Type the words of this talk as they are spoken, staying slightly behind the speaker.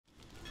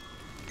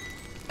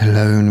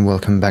Hello and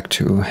welcome back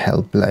to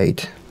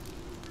Hellblade.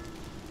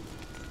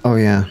 Oh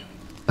yeah,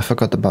 I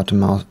forgot about the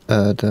mouse,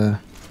 the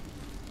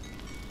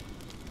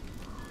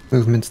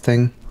movement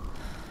thing.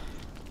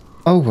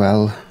 Oh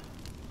well.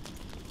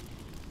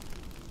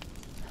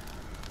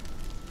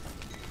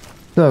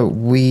 So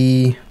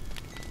we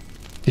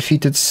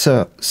defeated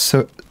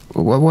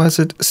what was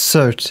it?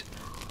 Cert.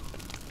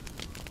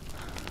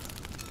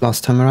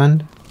 Last time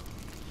around.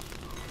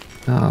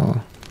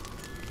 Oh.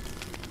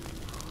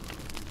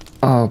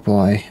 Oh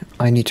boy,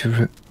 I need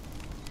to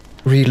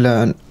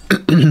relearn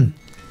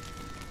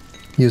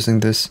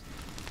using this.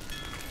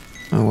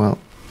 Oh well,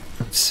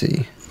 let's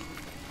see.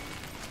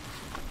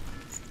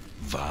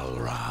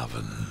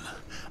 Valravn,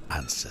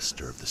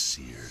 ancestor of the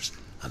seers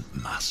and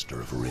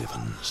master of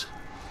ravens.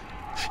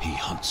 He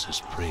hunts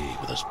his prey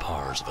with his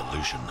powers of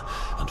illusion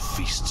and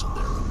feasts on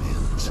their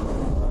remains.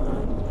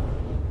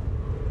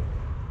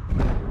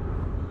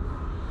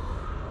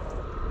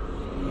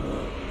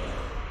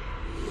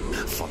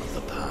 Follow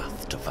the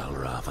path to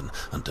Valravn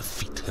and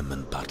defeat him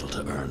in battle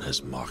to earn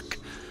his mark.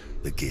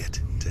 The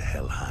gate to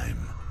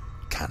Helheim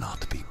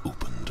cannot be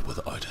opened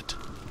without it.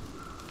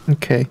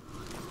 Okay.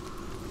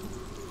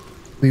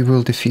 We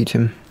will defeat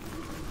him.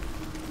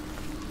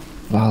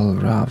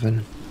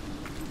 Valravn.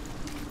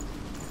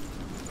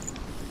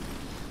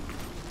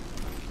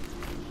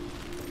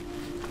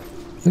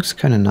 Looks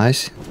kind of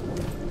nice.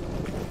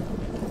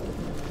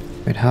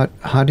 Wait,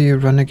 how do you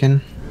run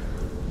again?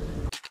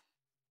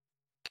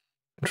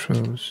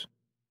 Controls.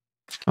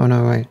 Oh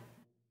no, wait.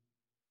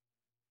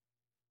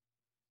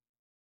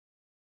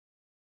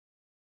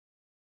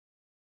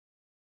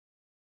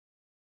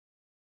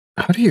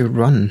 How do you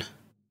run?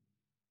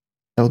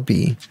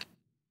 LB.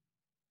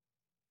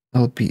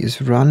 LB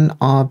is run,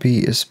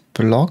 RB is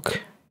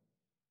block.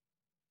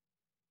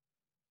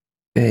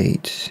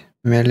 8.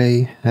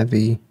 Melee,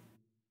 heavy.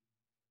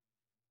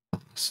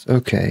 Fast.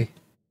 Okay.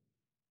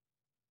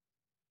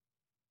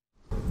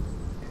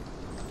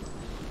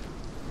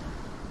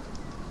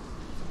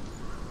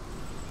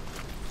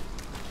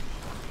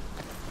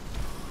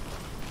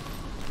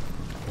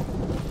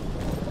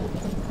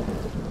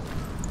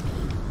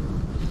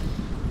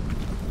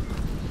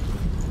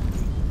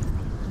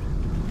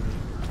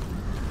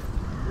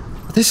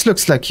 This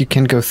looks like you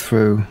can go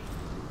through.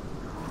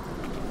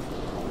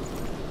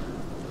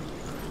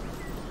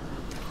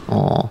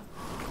 Oh.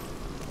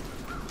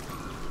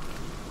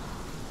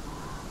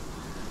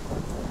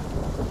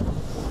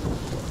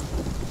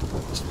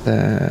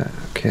 There,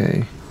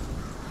 okay.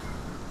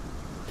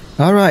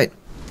 Alright.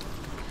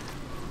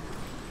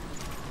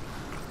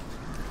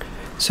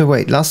 So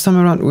wait, last time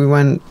around we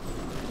went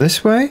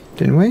this way,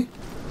 didn't we?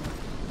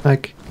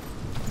 Like,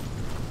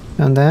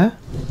 down there?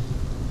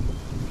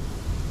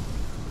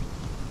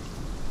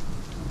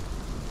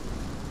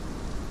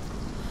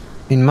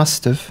 We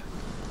must have.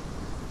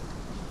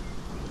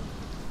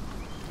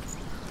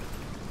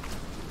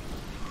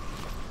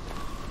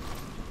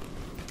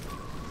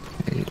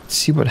 Okay, let's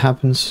see what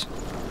happens.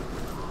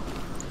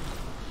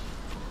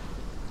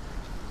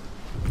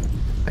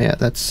 Yeah,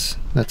 that's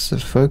the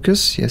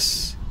focus,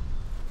 yes.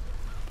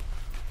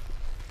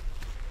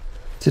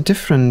 It's a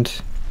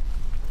different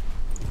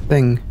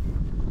thing.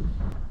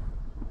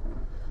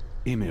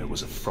 Ymir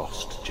was a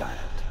frost giant,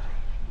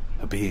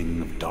 a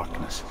being of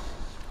darkness,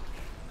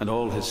 and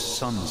all his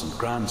sons and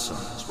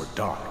grandsons were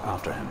dark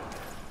after him.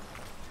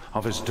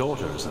 Of his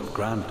daughters and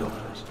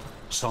granddaughters,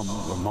 some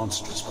were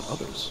monstrous, but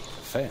others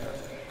fair.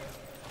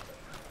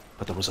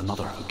 But there was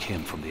another who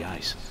came from the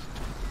ice.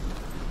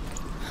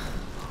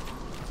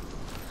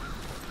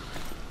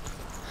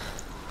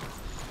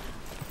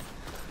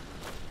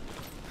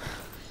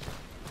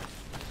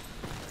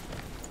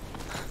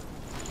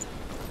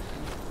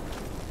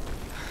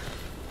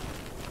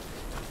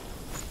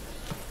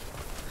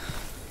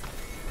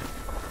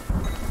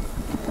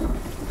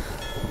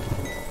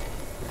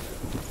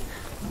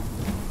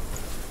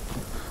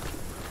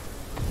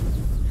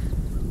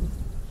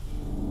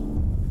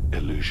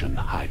 Illusion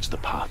hides the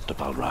path to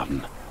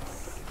Valravn.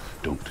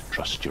 Don't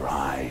trust your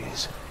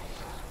eyes.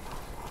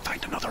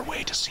 Find another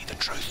way to see the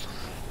truth.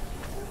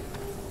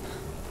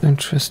 Don't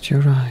trust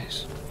your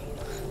eyes.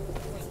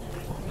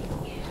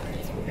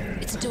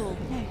 It's a door.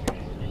 No.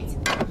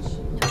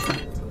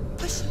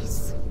 Push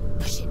it.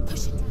 Push it.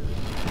 Push it.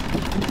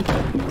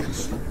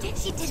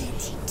 She did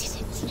it. She did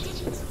it. She did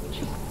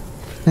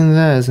it. In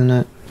there, isn't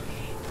it?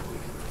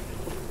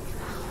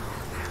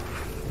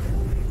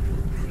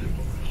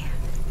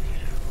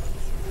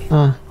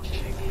 Ah.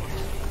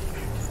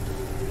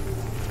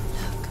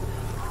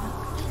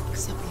 Look,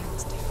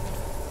 something's different.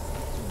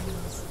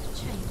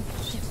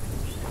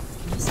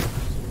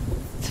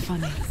 It's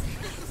funny.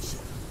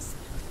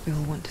 We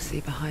all want to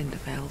see behind the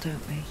veil,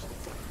 don't we?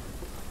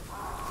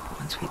 But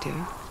once we do,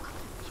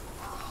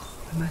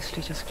 we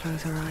mostly just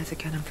close our eyes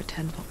again and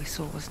pretend what we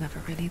saw was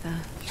never really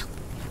there.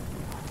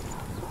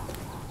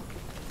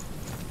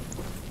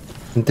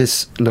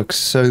 This looks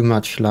so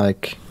much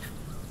like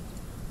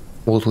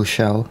Mortal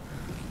Shell.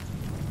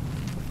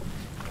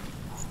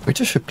 Which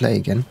I should play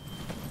again.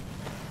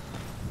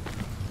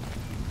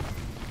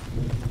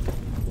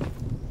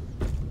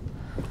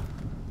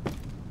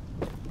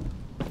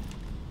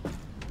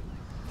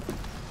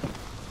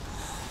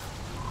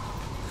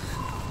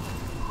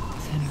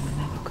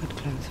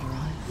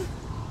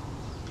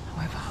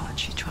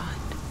 she tried.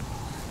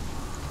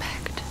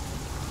 Begged.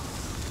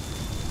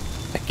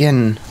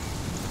 Again.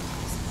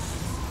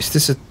 Is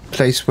this a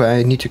place where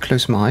I need to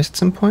close my eyes at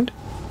some point?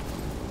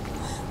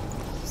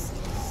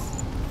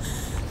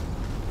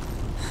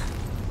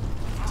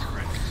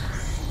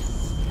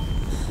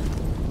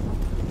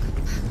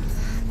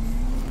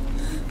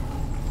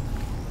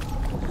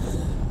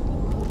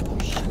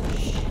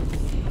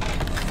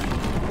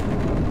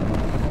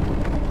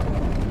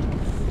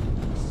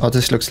 Oh,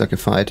 this looks like a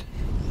fight.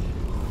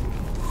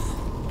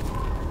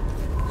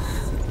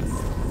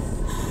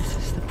 This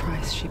is the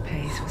price she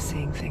pays for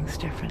seeing things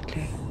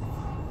differently.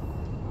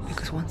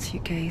 Because once you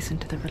gaze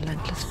into the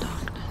relentless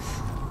darkness,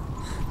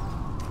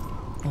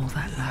 all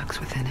that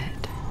lurks within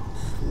it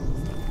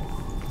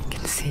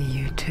can see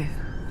you too.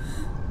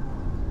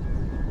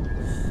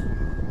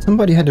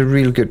 Somebody had a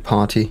real good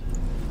party.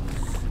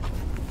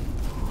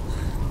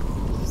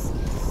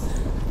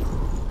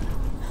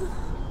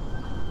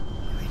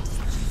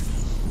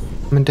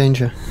 I'm in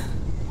danger.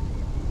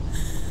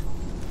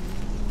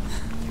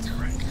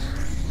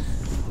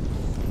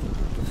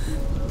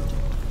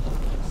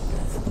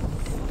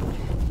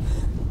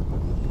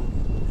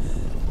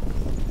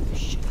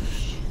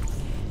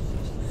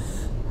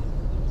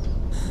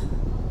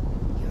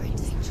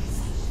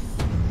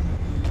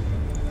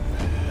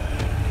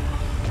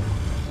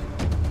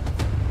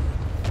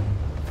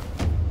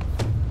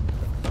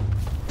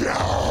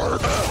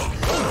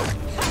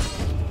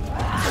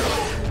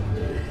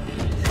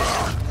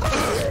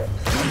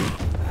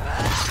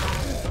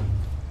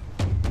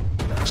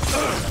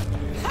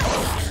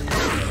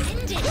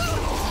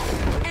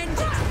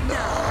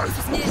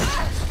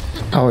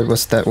 Oh, it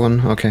was that one.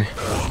 Okay.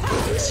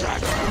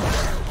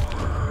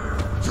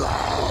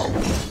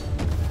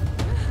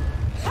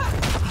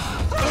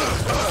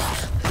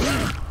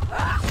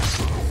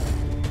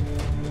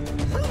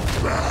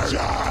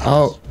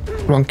 Oh,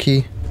 wrong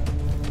key.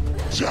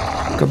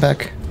 Go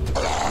back.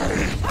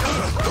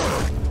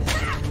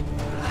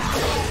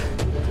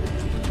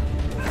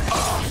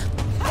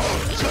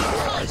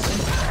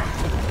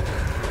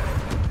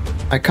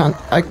 I can't.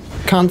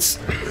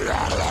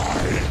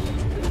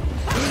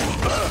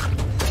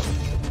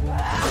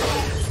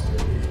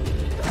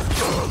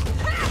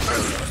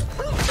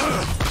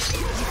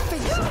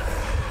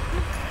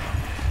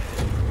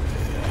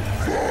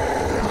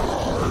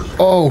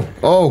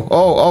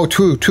 Oh,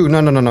 two.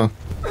 No.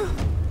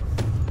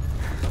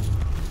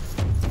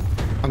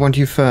 I want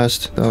you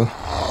first, though.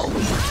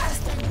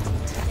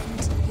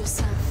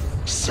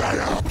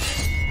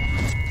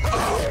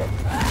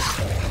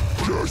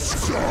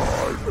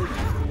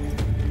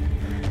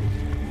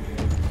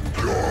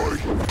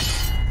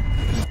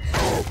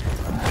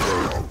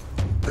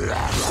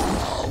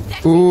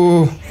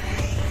 Ooh.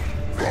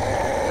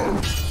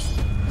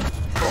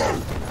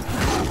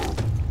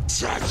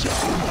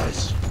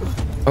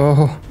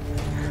 Oh,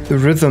 the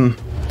rhythm.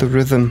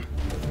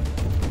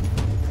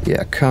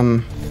 Yeah,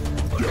 come.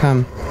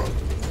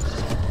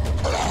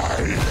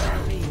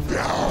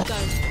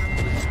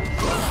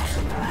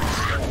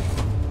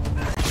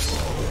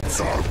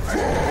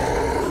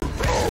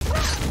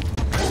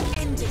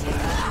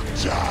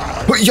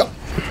 Oh, yeah.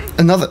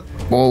 Another.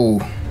 Whoa.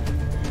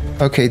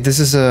 Okay, this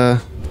is a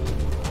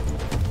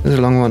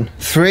long one.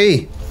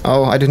 3.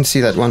 Oh, I didn't see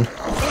that one.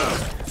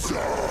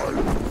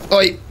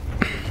 Oi.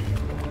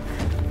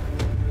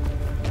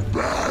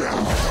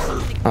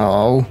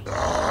 Oh.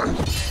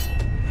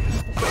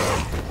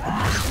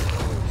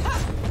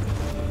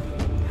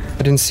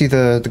 I didn't see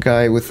the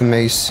guy with the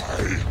mace.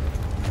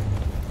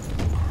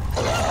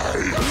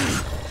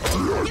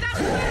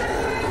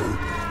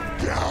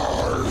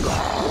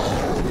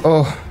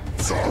 Oh.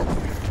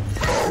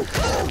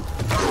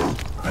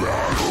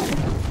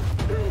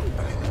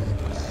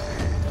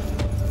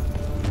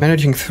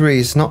 Managing 3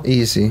 is not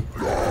easy.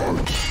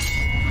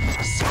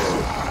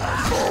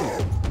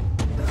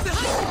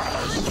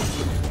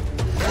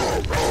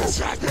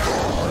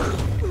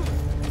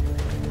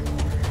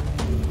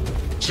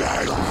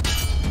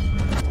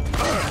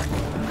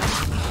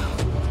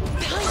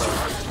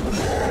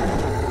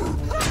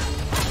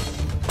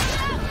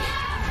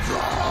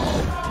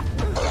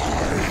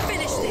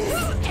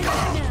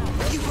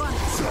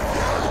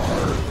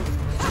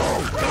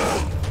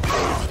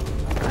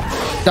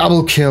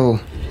 Double kill.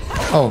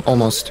 Oh,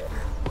 almost.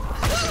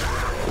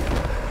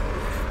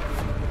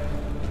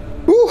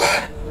 Whew.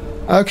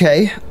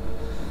 Okay.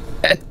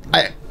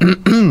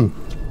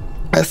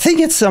 I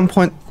think at some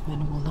point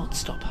Men will not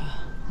stop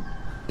her.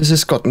 this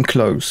has gotten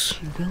close.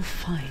 She will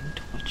find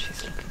what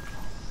she's looking for.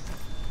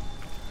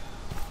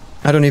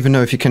 I don't even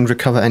know if you can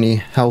recover any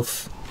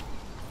health.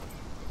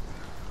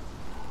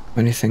 Or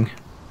anything.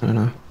 I don't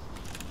know.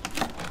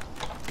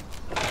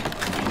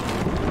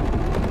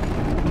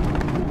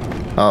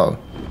 Oh.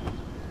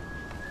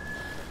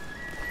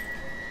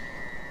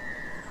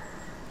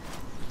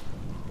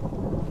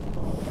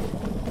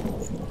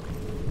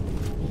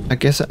 I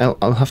guess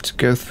I'll have to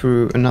go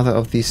through another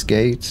of these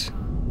gates.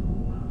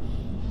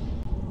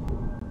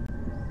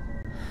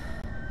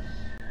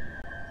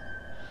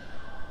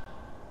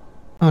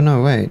 Oh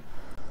no, wait.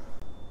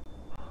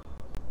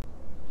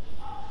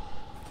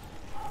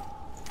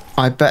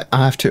 I bet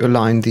I have to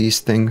align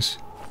these things.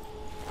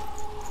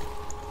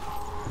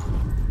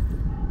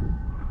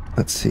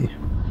 Let's see.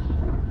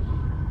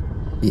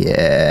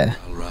 Yeah.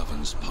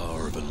 Valravn's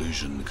power of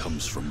illusion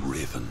comes from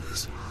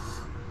ravens.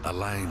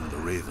 Align the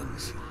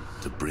ravens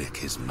to break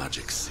his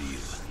magic seal.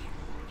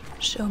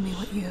 Show me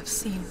what you have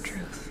seen,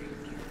 Truth.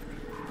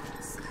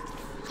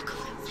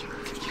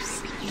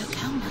 Look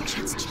how much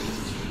it's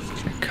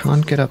changed. I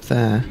can't get up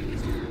there.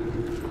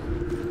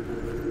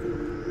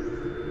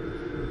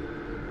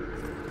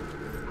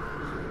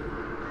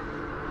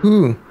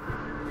 Ooh.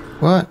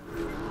 What?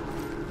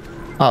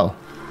 Oh.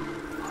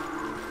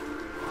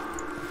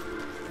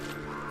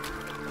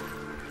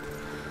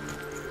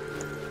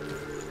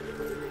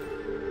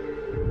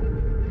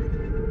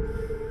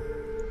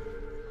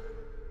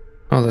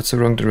 Oh, that's the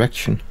wrong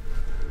direction.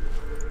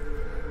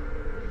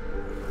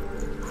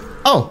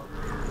 Oh!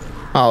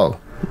 Oh.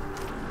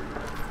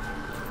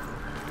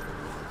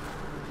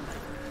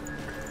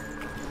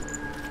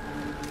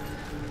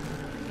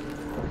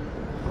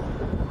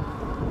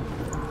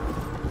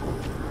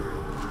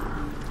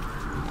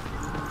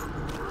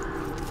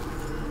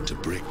 To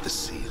break the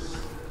seal,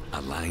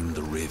 align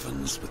the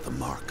ravens with the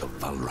mark of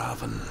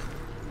Valravn.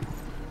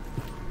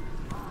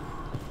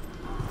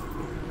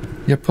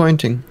 You're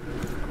pointing.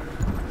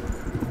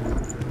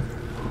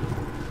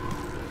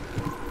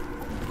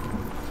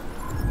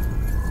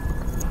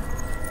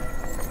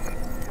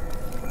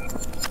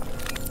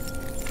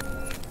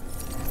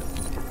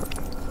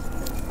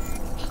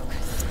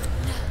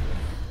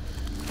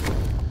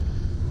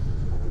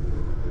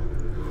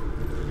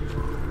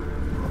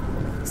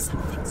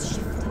 Something's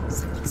shifted.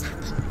 Something's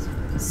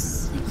happened.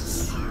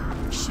 Something's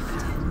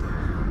shifted.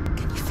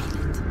 Can you feel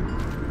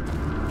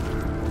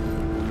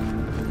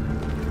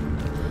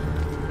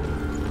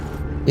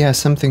it? Yeah,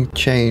 something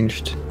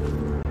changed.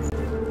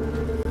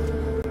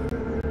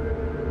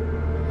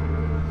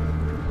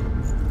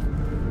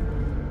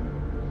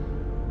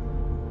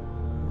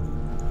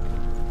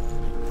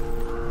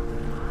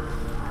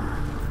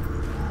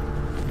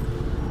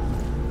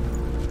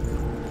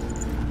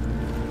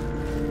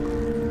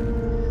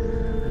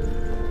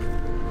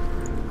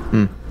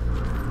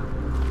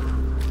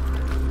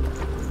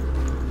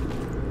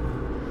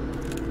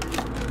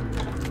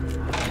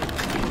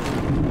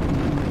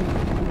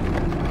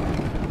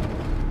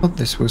 Thought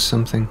this was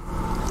something. Do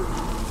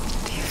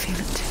you feel it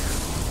too?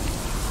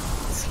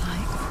 It's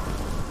like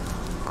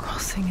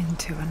crossing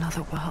into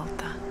another world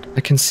that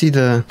I can see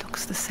the...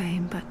 looks the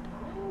same but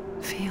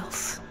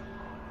feels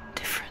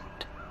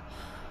different.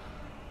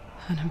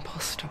 An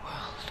imposter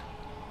world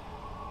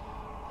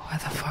where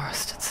the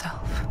forest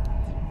itself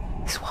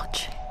is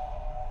watching.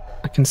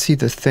 I can see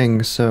the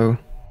thing, so...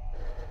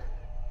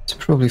 it's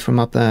probably from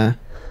up there.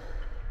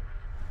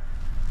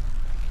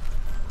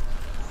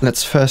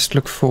 Let's first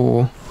look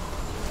for...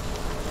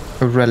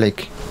 a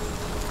relic.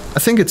 I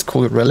think it's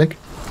called a relic.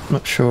 I'm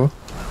not sure.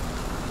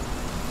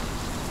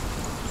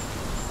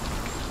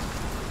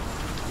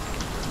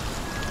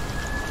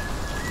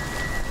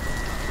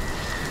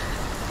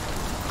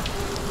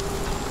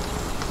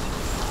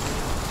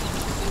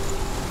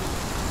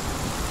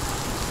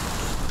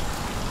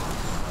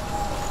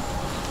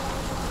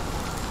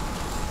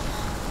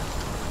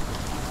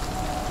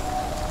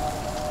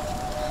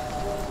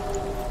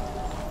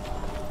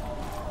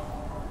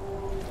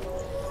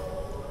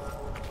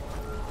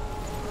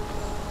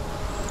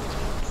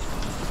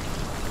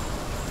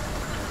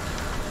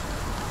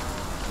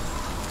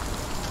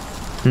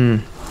 Hmm.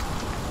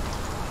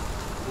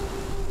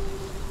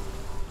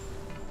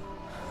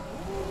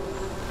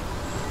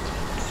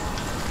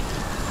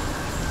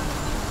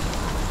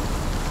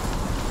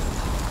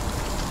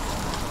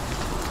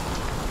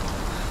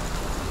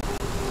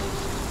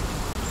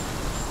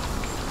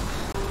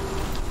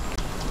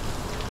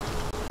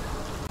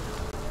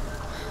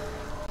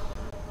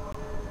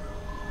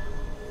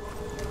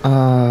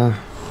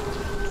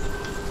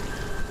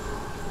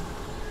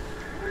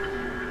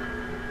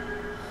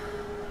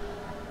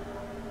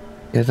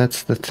 Yeah,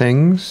 that's the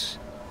things.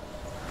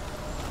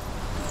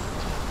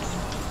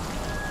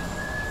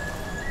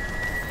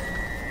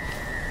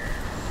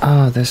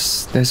 Ah,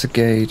 there's a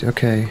gate,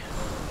 okay.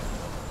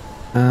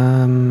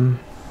 And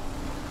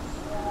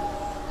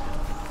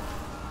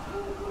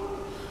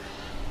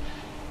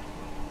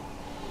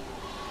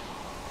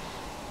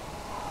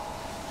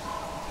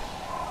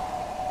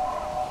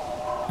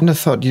I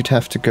thought you'd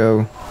have to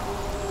go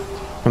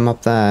from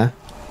up there.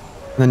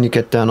 And then you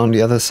get down on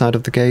the other side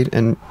of the gate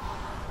and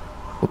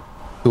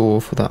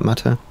door for that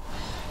matter.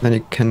 Then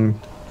you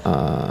can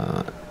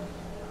no.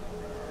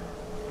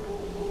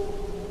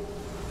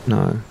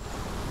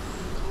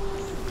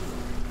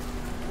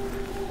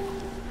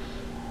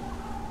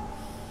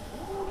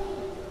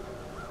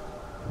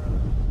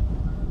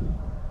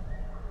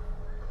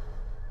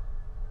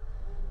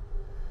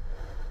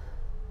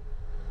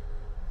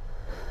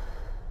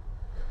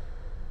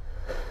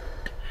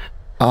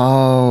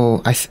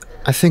 Oh, I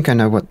think I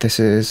know what this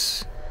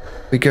is.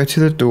 We go to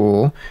the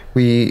door,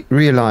 we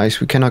realize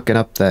we cannot get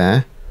up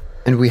there,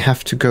 and we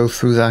have to go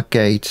through that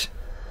gate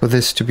for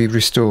this to be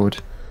restored.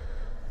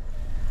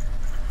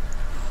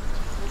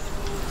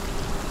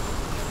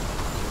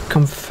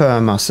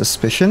 confirm our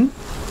suspicion.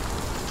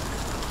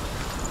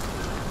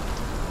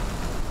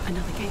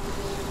 Another gate.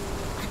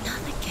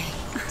 Another gate.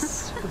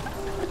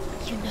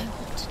 You know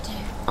what to do.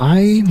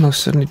 I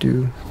most certainly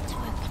do. To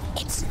open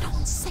it. It's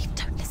not safe.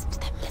 Don't listen to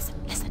them.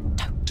 Listen,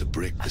 don't. To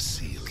break the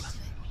seal,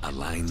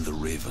 align the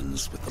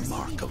ravens with the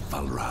mark of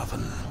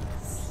Valravn.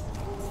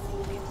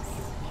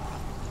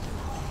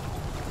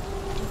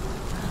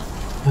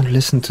 And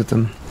listen to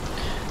them.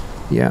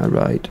 Yeah,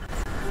 right.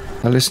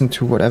 I listen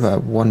to whatever I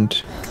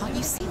want. Can't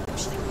you see them?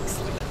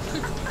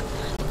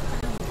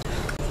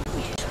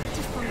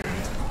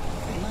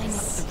 Line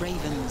up the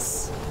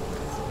ravens.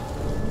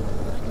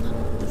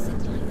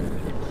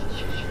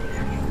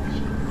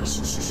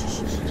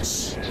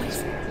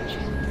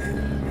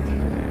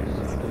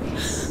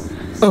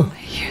 Oh, I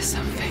hear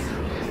something.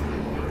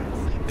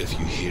 If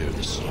you hear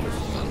the song of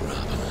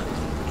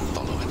Valravn,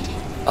 follow it.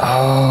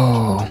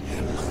 oh.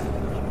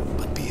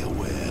 But be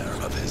aware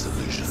of his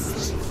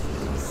illusions. You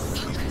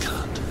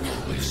can't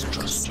always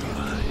trust your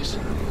eyes.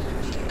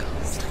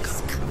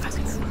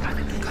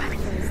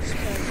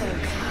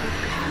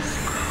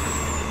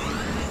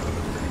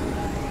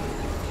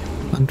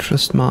 Can't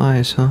trust my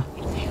eyes, huh?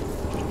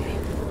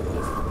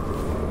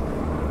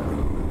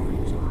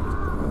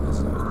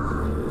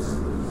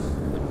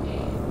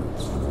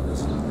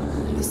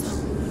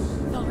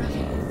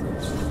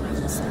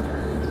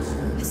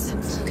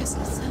 Listen, focus,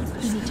 listen.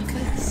 You need to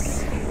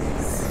focus.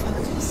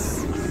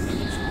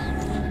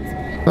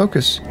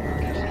 Focus.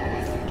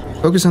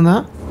 Focus. Focus on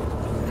that.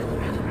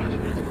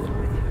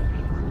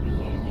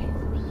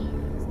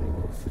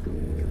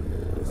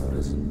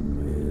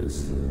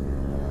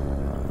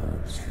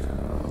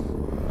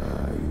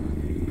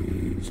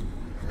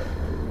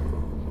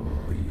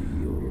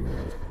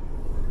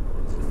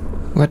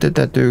 What did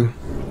that do?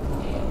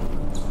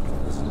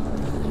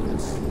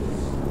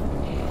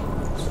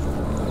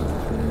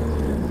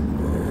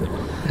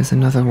 There's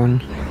another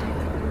one.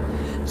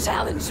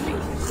 Challenge me.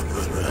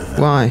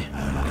 Why?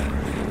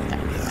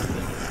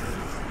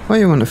 Why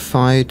you want to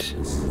fight?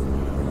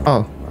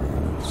 Oh.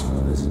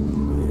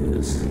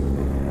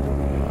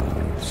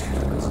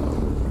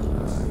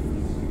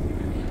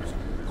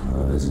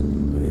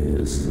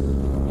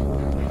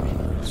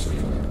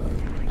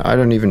 I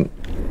don't even,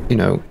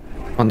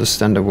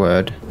 understand a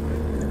word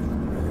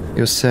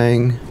you're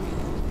saying.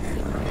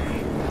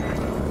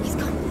 He's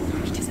gone.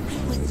 He doesn't know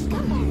where to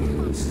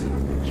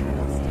go.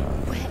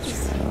 Where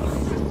is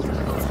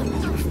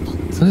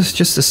he? This is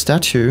just a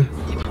statue.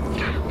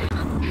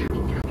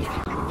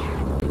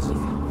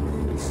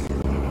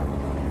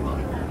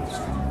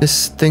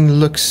 This thing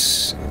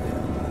looks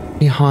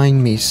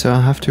behind me, so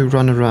I have to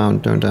run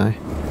around, don't I?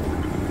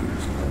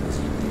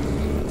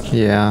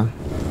 Yeah.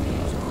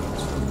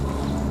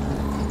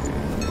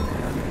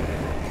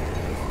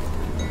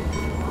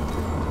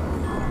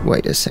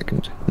 Wait a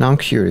second. Now I'm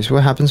curious.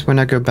 What happens when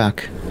I go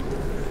back?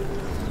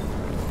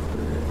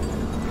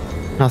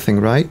 Nothing,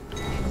 right?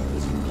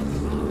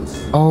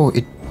 Oh,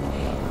 it...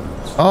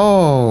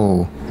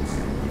 Oh!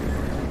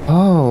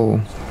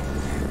 Oh!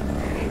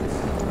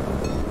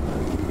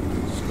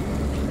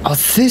 Oh,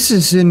 this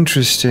is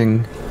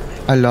interesting.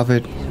 I love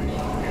it.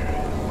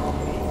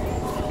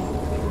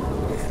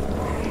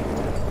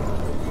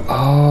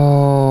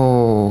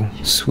 Oh,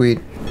 sweet.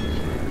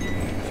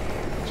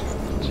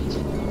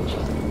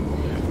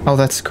 Oh,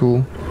 that's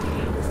cool.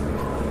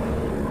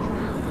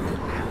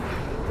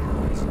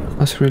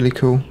 That's really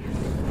cool.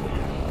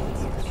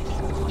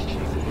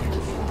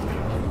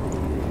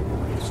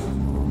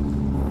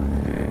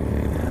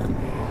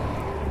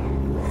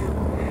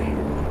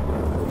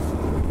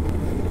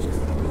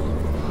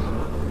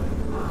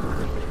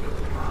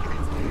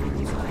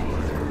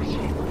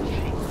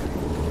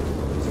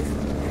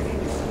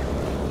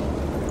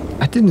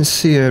 I didn't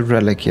see a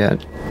relic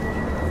yet.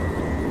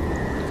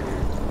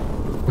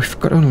 We've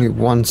got only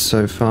one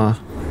so far.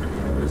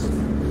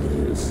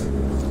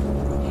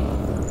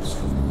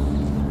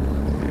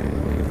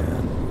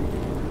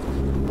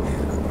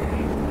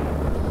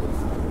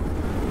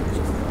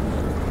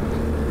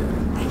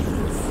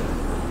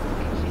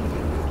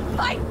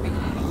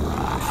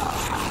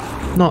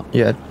 Not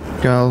yet,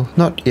 girl.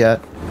 Not yet.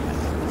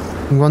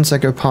 Once I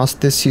go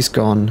past this, he's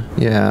gone.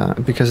 Yeah,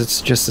 because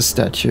it's just a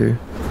statue.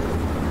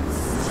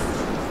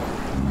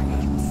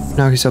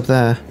 Now he's up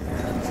there.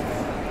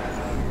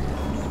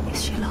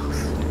 Is she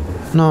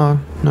lost? No,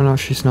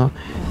 she's not.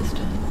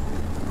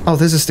 Oh,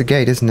 this is the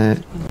gate, isn't it?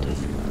 One day,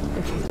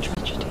 before the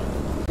tragedy,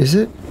 Is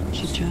it?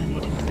 she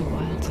journeyed into the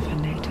wilds of her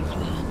native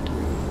land,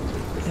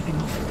 living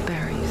off of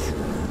berries,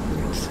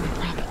 roots, and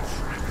rabbits.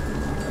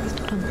 It's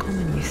not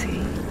uncommon, you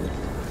see.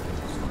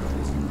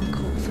 We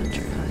call such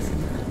a person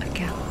a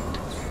gallant.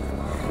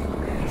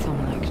 Some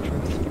like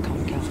truth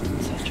become gallant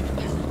in search of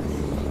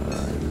penance.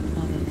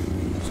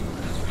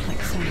 Others,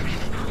 like Sam,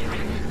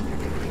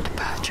 the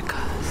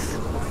Bergers.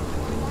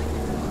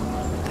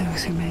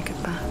 Those who make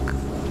it back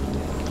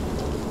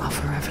are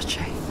forever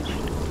changed.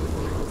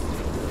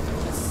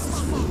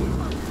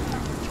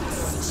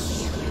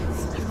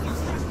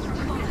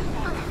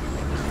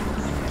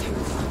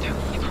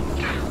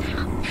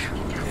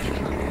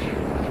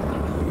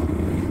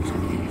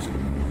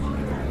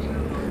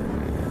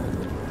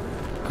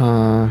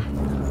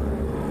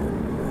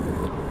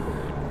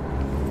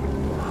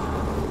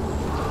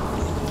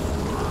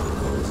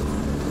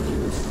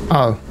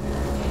 Oh.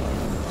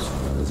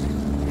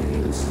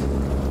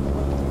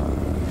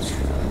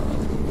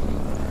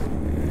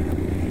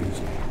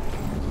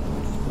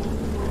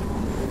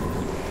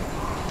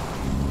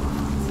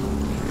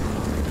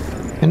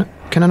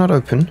 Can I not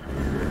open?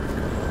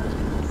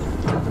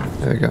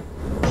 There we go.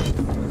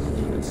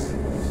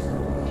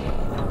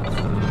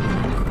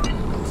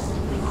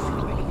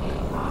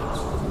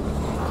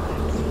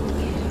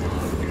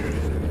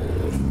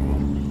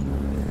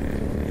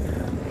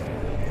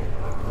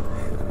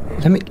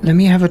 Let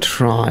me have a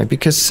try,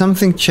 because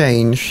something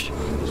changed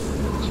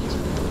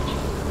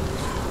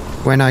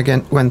when I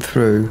went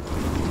through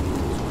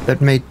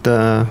that made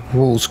the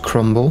walls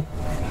crumble.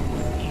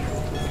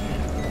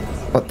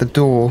 But the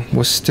door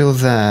was still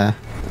there,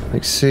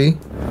 like, see?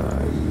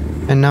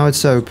 And now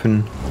it's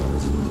open.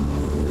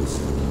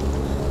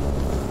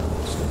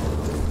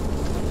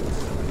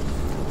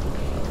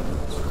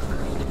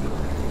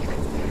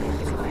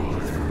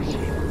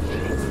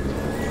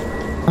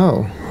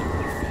 Oh.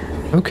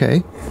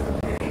 Okay.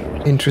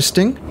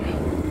 Interesting.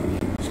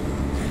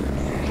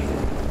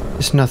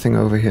 There's nothing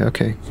over here,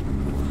 okay.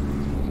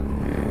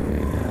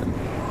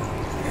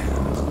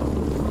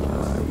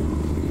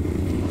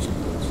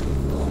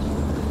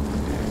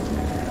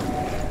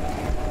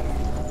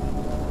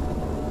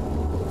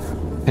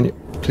 Can you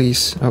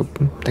please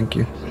open? Thank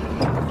you.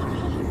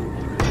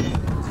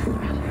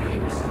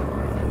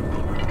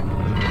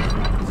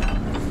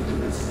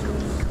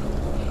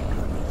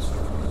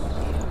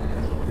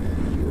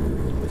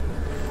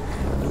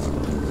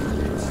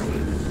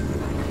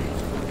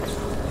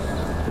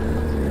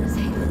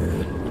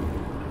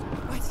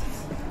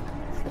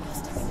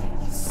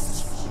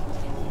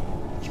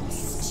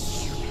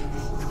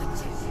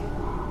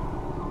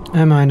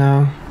 Am I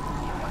now?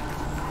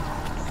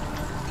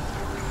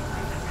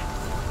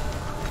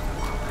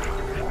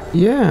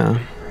 Yeah.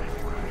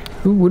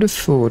 Who would have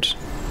thought?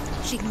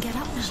 She can get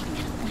up now.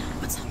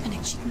 What's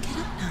happening? She can get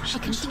up now. How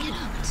can she get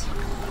up?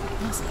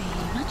 Must be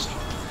magic.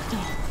 No,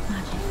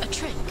 magic. A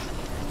trick.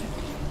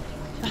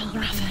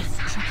 Valravn.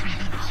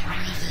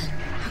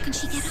 How can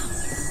she get up?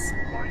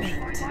 Wait,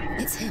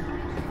 it's him.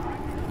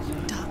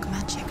 Dark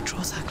magic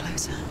draws her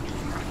closer.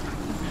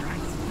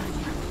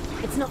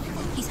 It's not.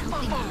 He's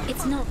helping her.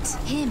 It's not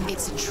him.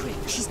 It's a trick.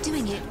 She's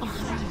doing it on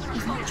her own.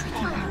 He's not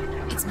tricking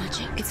her. It's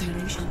magic. It's an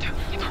illusion.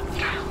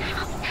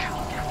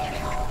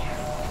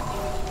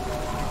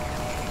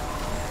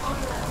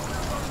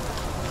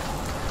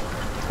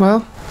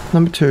 Well,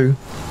 number 2.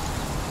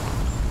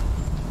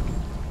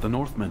 The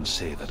Northmen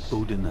say that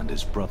Odin and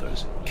his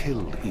brothers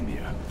killed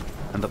Ymir,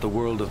 and that the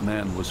world of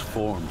men was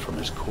formed from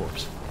his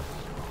corpse.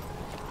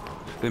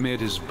 They made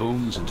his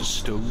bones into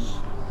stone,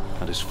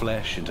 and his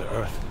flesh into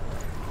earth,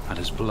 and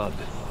his blood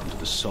into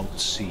the salt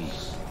sea.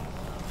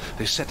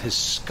 They set his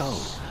skull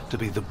to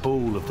be the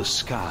bowl of the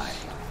sky,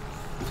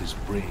 with his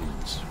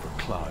brains for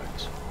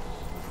clouds.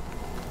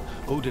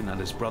 Odin and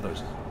his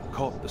brothers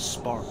caught the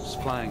sparks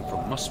flying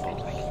from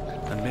Muspel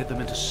and made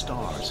them into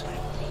stars.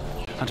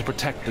 And to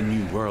protect the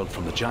new world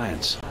from the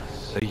giants,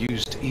 they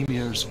used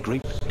Ymir's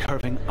great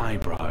curving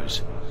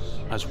eyebrows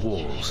as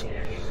walls.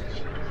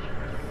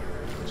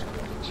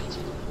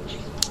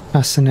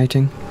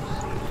 Fascinating.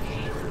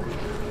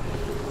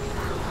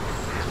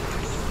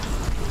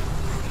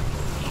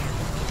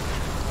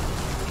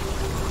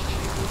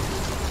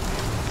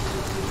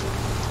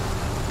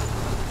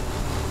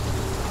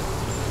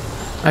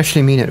 I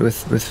actually mean it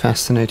with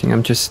fascinating.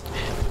 I'm just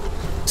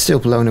still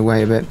blown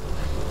away a bit.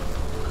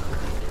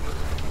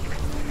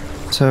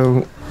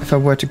 So, if I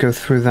were to go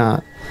through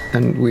that,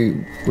 then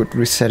we would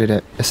reset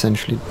it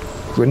essentially,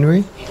 wouldn't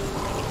we?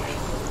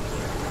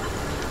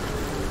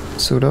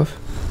 Sort of.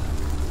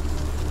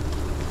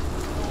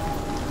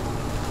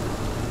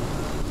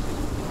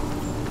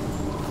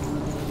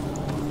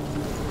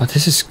 Oh,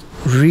 this is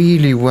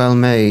really well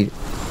made.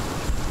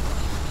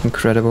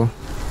 Incredible.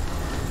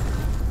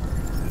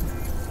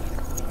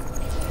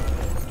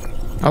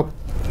 Oh.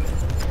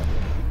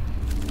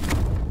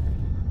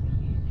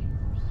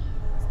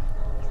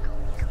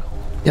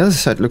 The other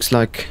side looks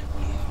like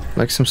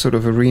some sort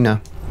of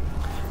arena.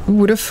 Who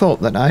would have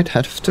thought that I'd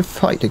have to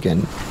fight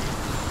again?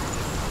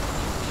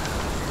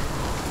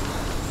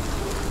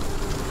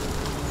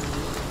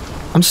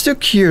 I'm still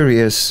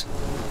curious.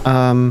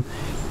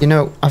 You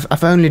know,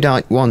 I've only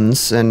died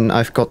once, and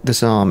I've got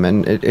this arm,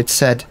 and it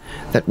said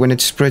that when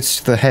it spreads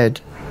to the head,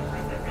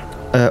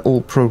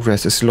 all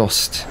progress is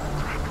lost.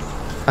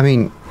 I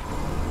mean,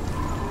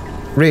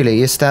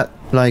 really, is that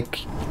like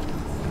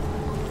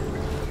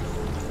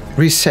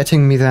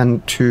resetting me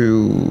then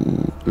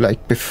to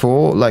like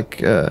before,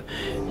 like you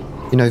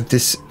know,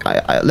 this?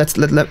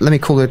 Let me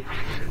call it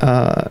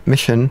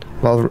mission.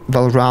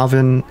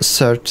 Valravn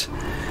cert.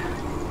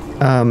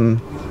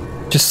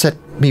 Just set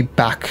me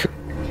back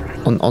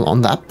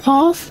on that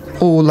path,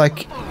 or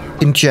like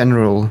in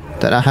general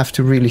that I have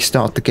to really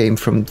start the game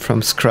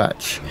from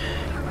scratch.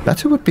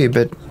 That would be a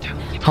bit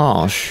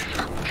harsh.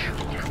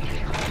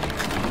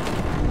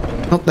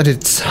 Not that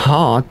it's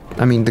hard,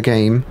 I mean the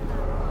game,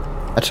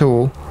 at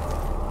all.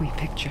 We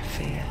picture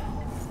fear,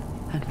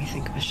 and we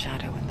think of a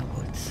shadow in the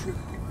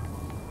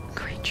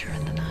creature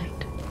in the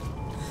night.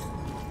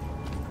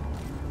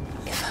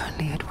 If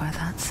only it were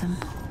that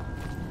simple.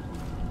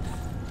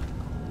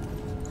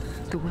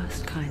 The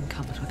worst kind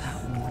comes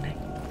without warning.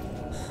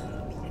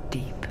 A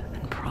deep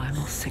and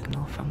primal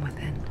signal from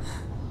within.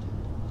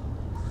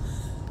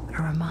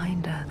 A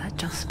reminder that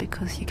just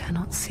because you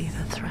cannot see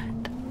the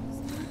threat,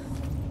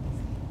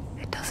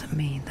 it doesn't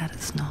mean that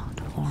it's not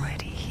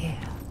already here.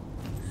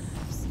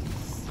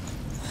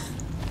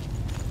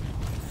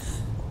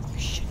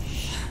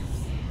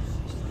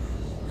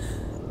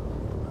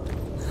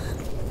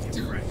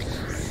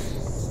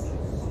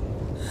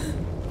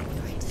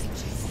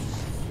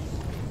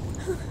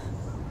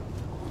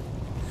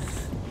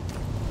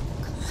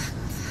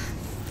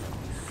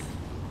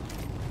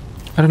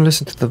 I don't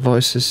listen to the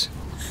voices.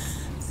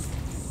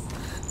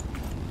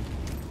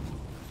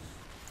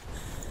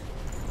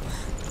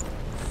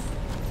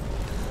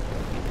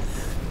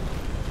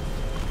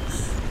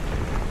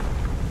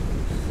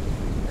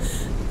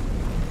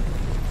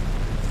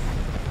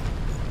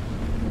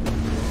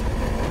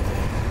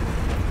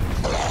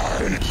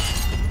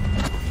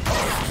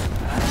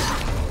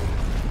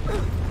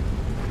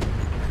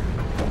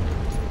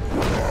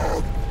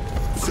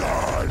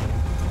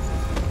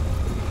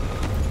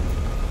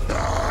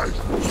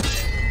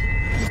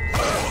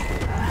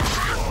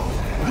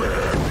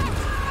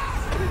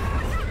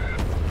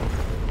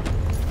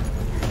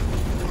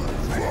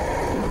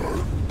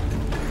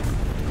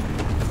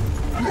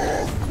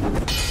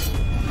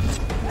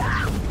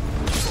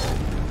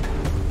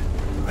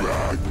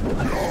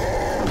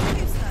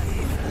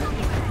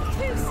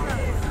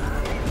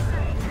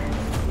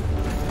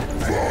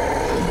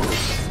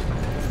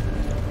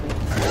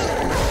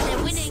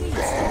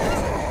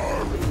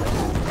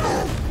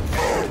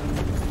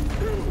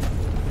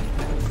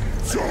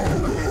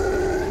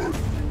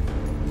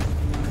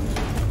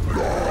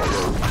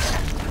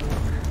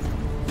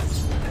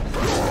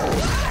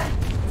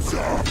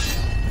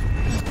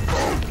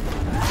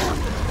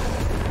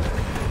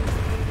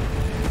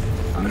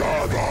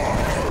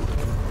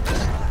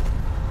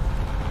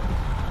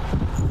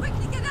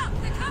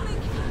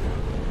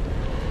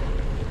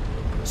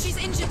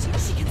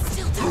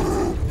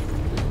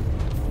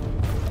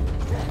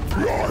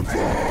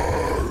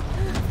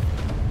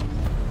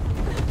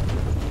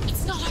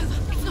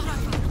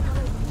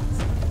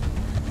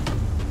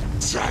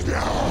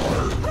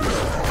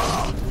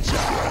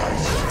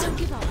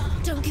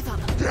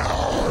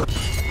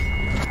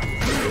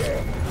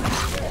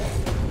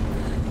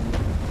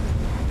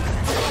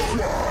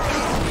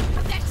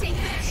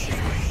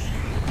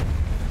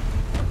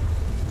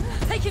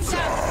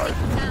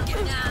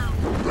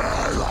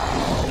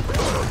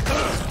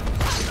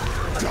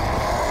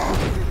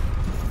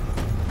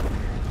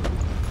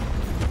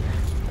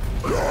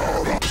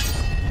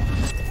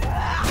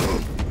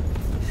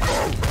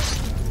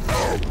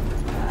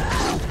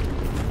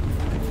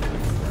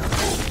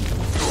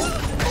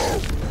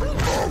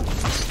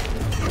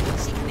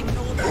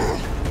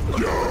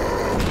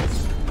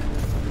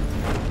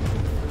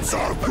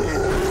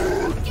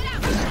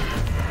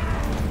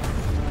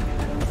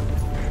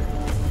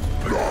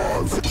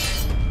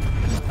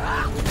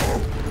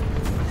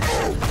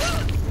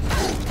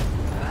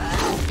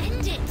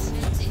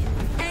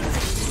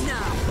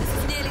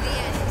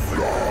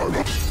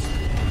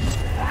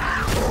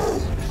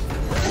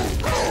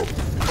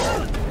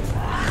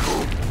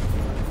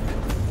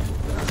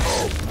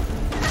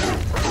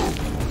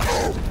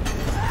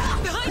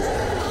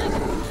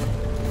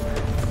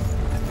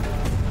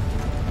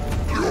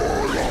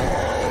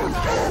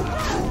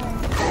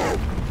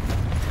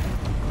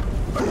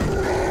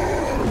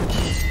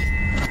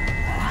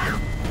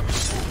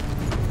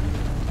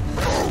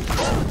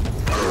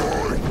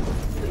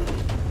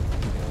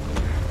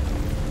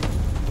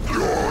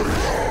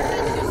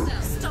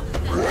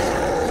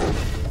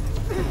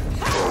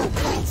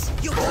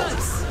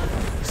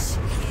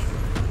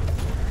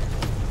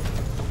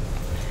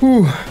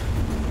 Whew.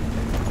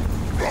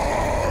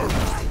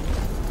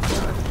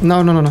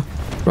 No.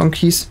 Wrong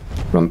keys.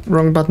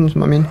 Wrong buttons,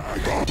 I mean.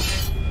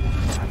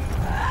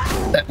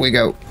 There we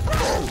go.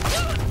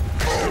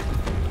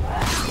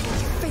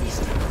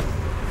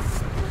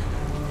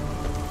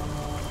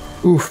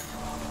 Oof.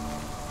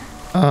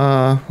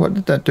 What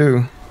did that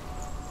do?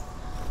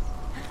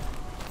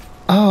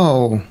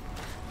 Oh.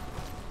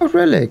 A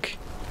relic.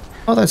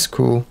 Oh, that's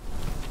cool.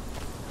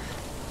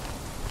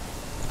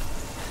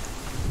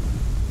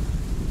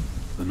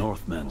 The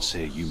Northmen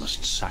say you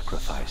must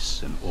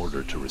sacrifice in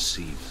order to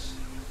receive.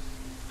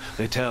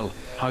 They tell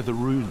how the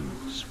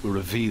runes were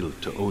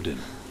revealed to Odin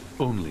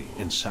only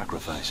in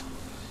sacrifice.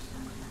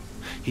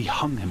 He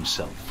hung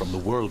himself from the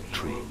world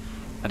tree,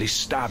 and he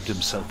stabbed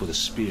himself with a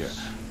spear,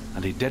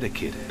 and he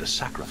dedicated the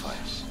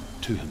sacrifice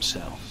to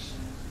himself.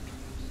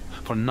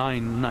 For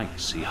 9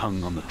 nights he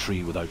hung on the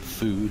tree without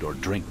food or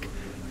drink,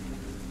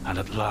 and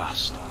at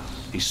last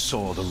he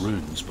saw the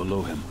runes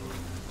below him.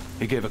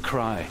 He gave a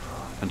cry,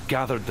 and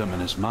gathered them in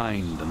his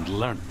mind and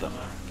learnt them.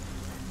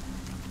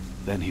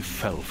 Then he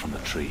fell from the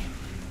tree.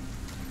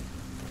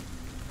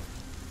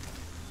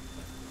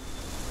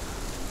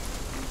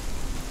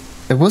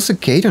 There was a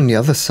gate on the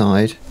other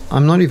side.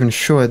 I'm not even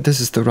sure this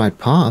is the right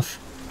path.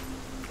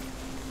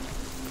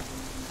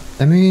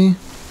 Let me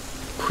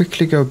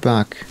quickly go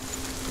back.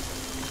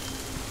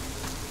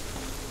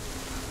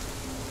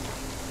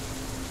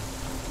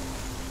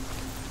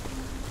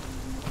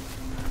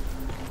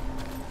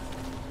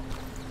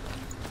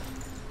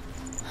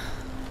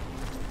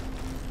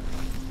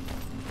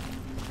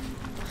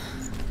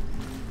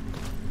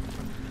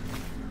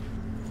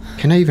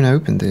 Can I even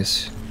open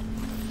this?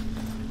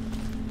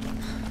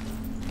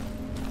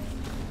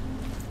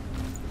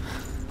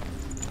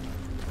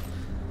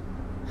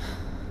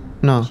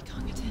 No. She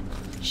can't get in.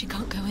 She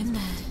can't go in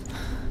there.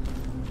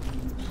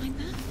 Behind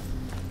there?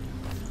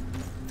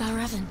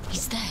 Valravn,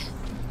 he's there.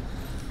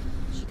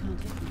 She can't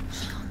get in.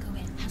 She can't go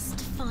in. Has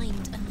to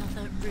find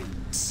another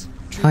route.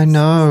 I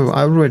know.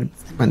 I already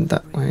went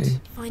that way.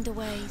 Find a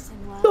way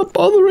somewhere. Stop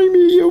bothering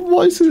me, your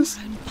voices.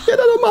 Get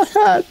out of my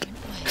head.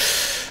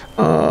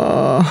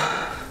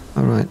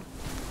 Alright.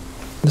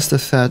 That's the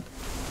third.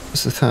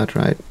 That's the third,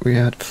 right? We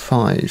had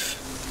 5.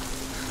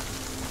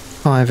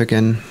 5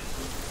 again.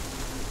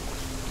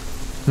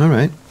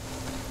 Alright.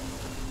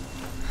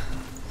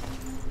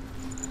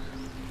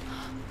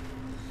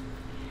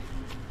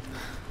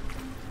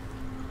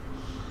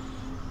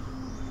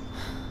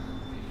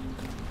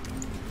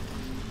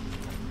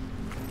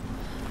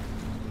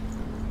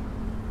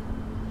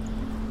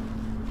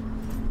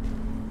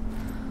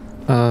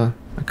 I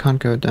can't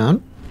go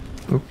down.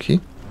 Okay.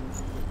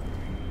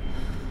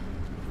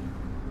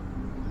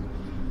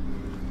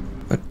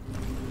 But...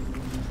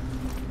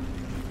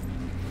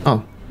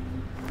 Oh.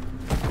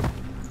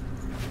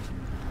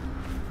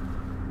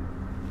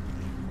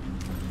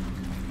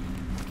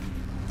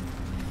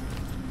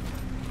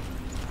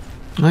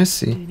 I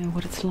see. Do you know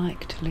what it's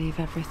like to leave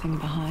everything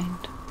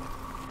behind?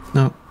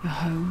 No. Your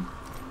home,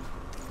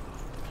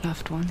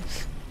 loved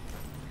ones,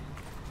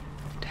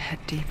 to head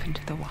deep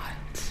into the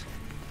wilds,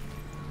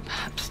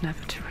 perhaps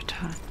never to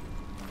return.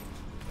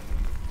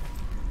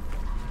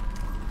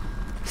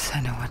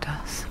 Senua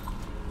does.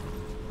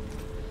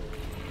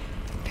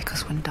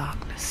 Because when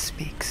darkness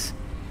speaks,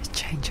 it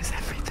changes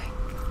everything,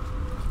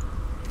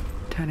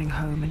 turning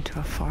home into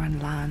a foreign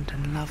land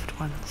and loved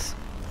ones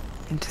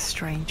into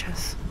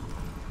strangers.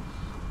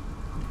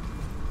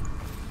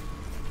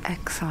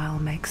 Exile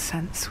makes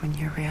sense when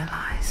you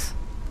realize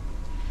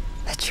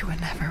that you were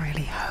never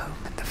really home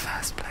in the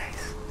first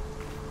place.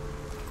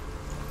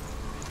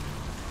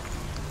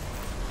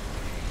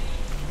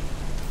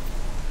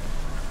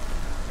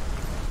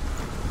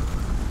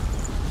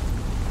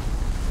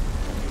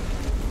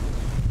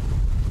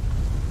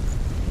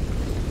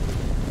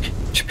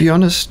 To be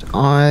honest,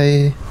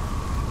 I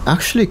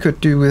actually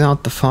could do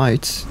without the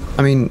fights.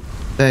 I mean,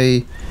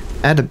 they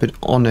add a bit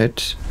on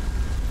it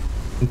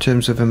in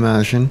terms of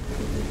immersion.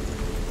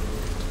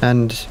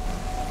 And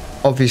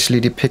obviously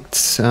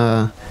depicts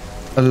a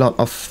lot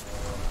of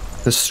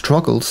the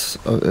struggles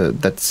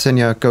that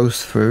Senua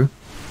goes through.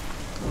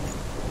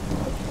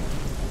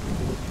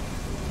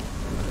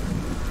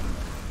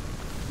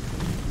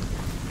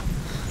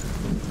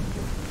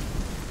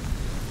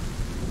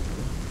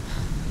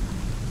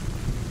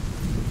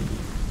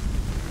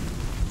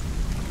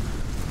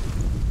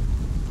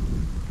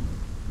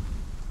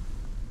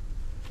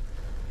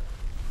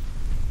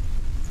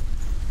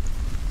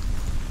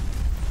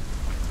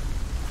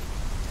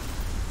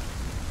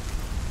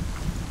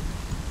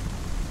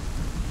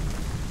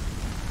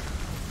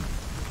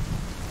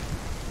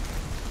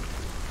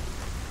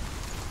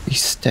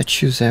 These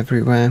statues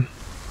everywhere.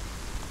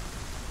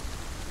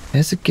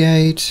 There's a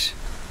gate.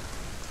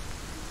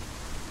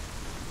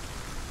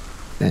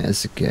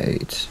 There's a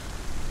gate.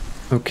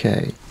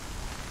 Okay.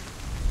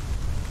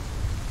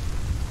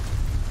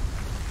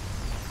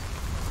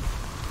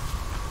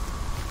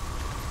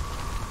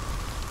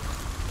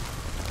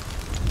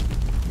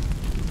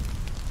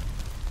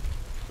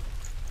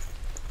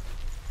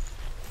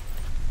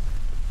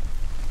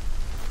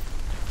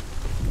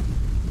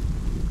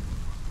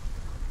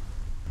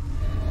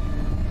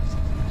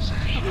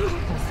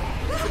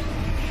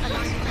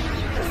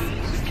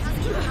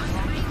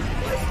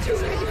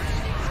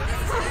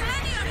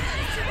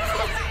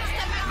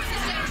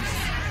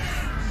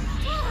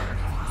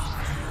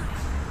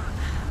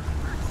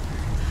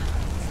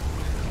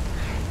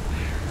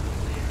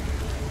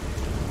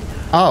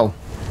 Oh.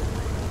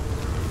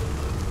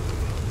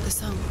 The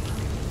song.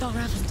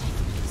 Valravn.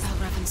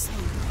 Valravn's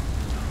song.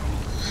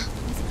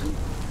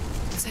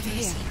 It's over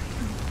here.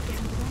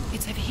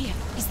 It's over here.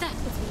 Is that?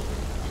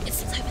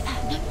 It's over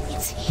there. No,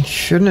 it's here.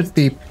 Shouldn't it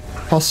be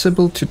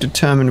possible to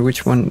determine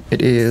which one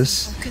it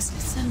is? Focus.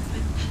 Listen.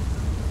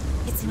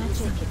 It's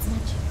magic. It's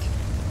magic.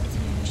 It's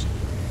an illusion.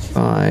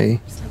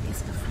 By...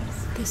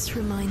 This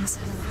reminds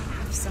her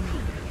of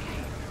somewhere.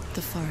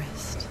 The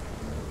forest.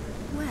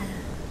 Where?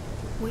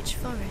 Which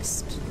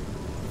forest?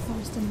 The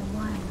forest in the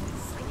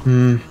wilds.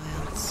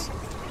 Wilds.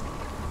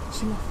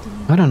 She left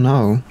alone. I don't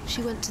know.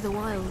 She went to the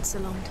wilds a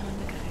long time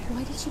ago.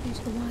 Why did she go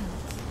to the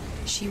wilds?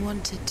 She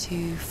wanted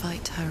to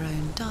fight her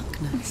own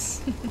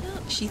darkness.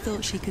 She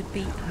thought she could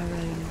beat her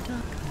own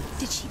darkness.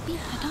 Did she beat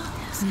her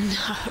darkness?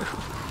 No.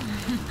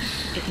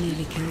 It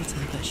nearly killed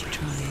her, but she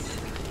tried.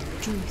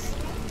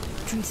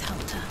 Druth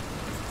helped her.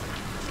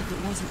 If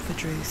it wasn't for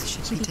Druth,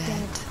 she'd be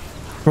dead.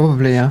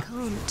 Probably, yeah.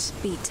 Can't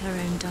beat her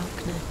own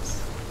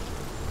darkness.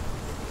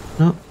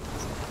 No.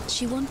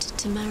 She wanted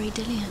to marry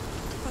Dillian.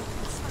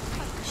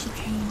 She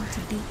came to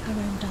beat her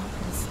own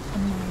darkness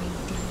and marry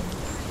Dillian.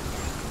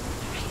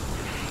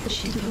 But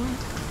She it didn't work.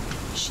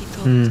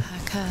 thought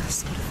her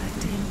curse would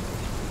affect him.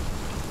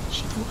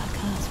 She thought her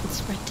curse would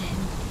spread to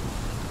him.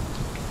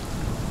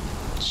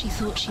 She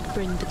thought she'd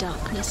bring the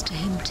darkness to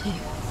him too.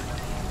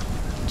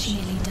 She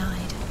nearly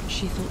died.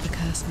 She thought the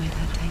curse made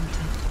her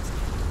tainted.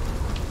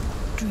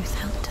 Druth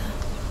helped her.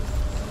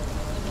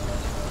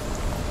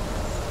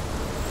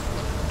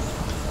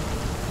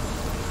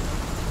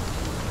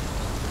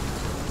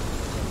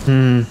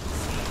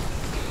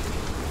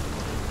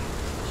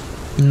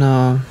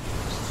 No.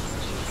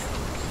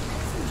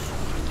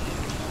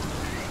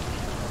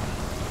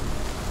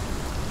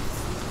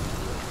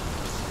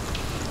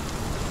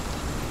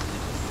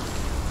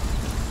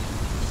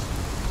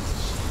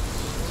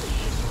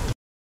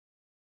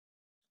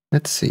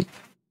 Let's see.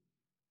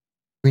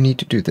 We need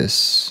to do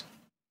this.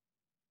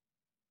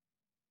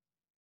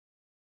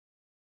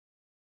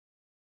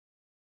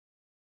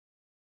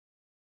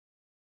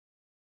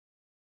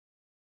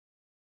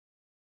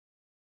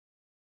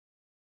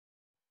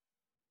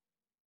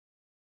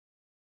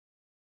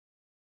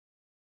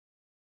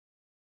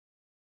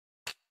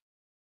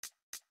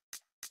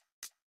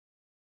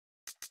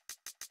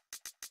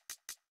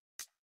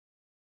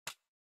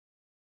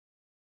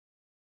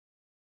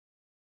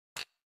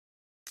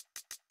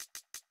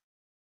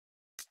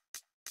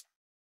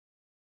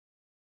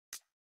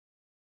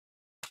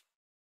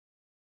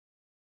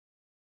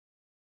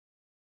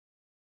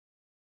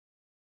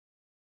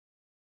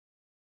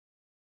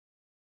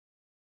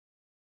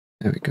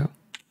 There we go.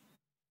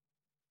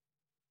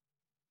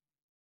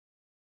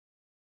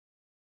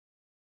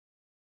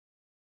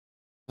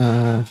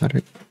 How do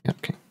we... Yeah,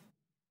 okay.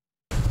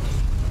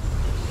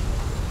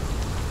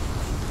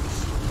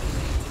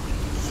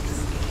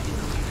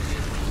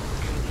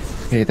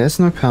 Okay, there's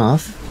no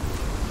path.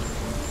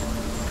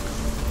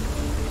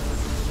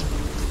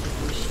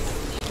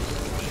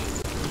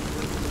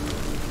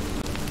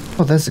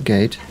 Oh, there's a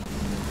gate.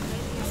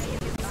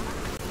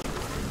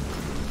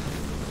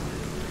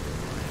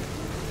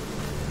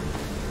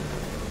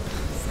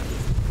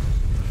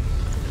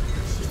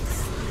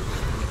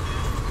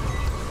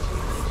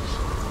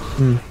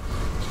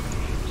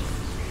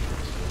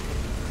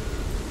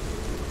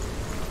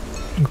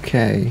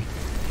 Okay.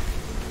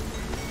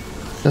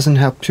 Doesn't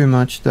help too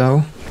much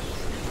though.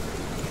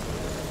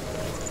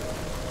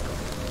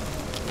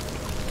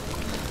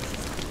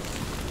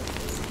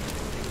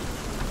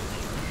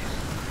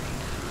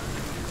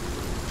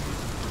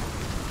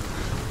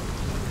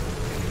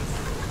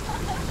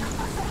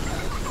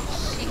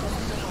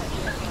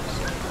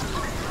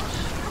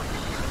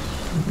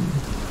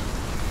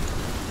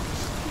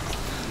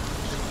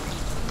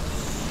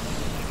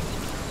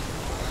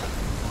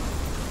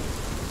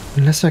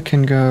 Unless I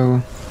can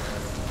go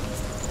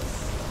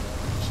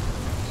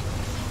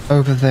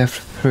over there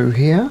through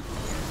here?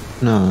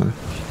 No.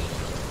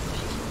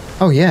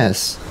 Oh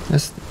yes.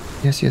 Yes.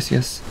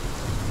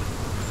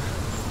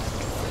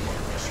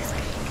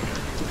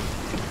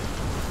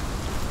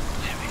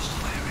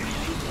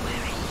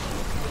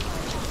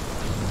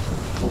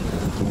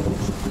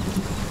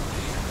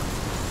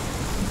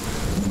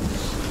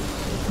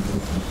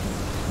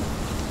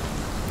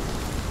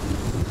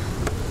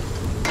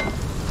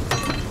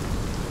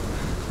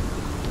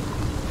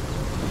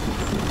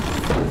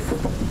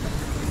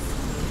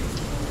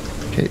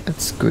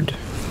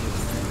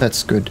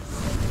 That's good,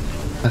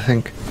 I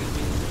think.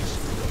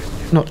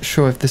 Not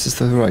sure if this is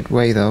the right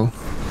way though.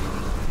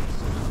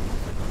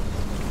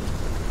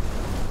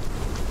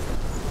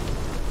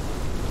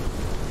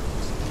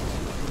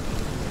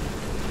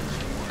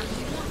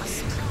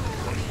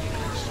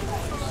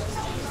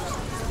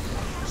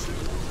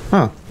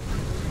 Oh.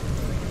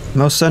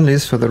 Most certainly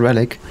is for the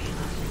relic.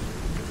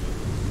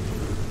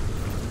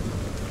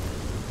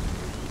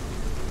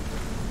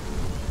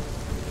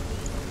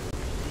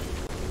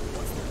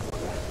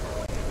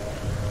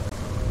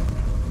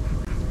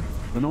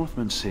 The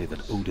Northmen say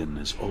that Odin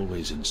is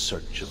always in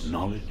search of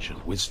knowledge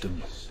and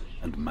wisdom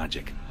and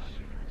magic.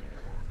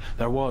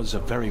 There was a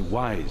very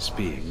wise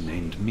being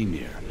named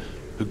Mimir,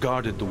 who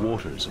guarded the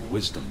waters of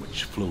wisdom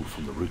which flow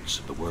from the roots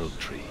of the World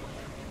Tree.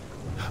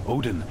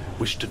 Odin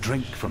wished to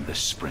drink from this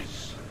spring,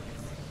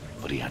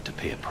 but he had to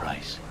pay a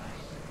price.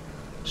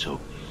 So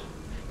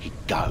he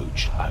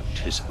gouged out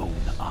his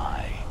own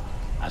eye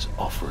as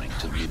offering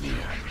to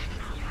Mimir.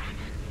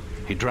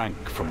 He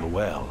drank from the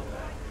well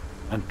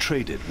and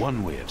traded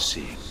one way of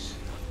seeing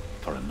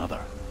for another.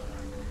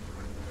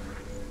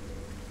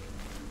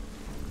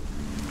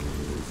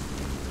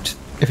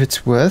 If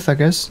it's worth, I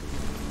guess.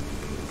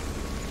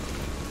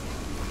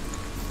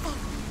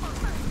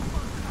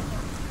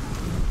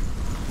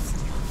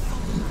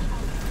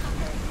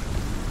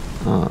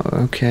 Oh,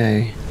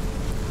 okay.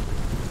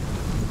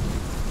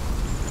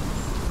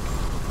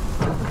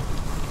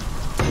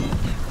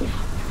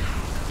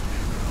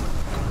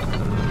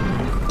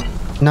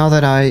 Now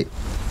that I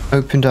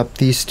opened up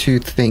these two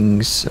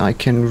things, I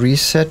can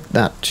reset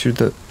that to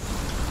the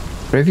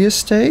previous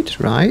state,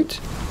 right?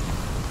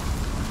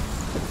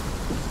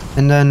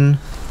 And then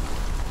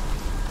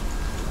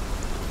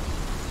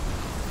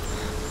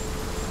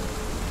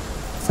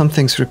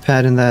something's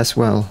repaired in there as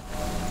well.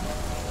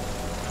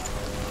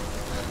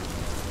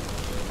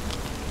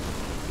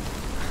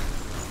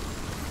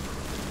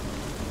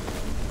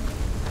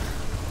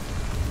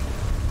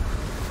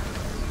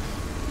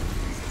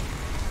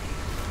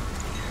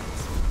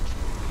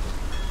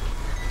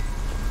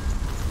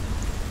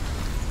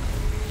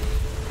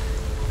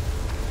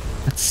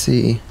 Let's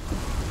see.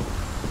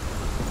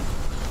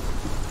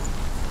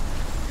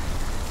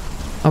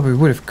 Oh, we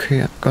would have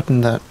gotten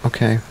that.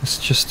 Okay, it's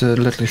just a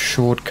little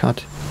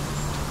shortcut.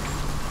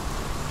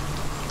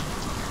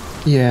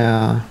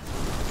 Yeah.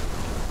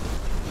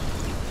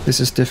 This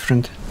is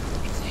different.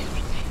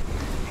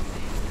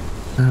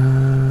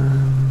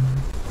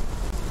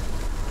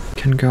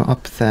 Can go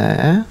up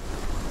there.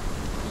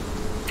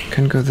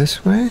 Can go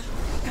this way.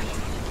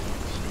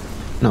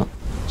 No.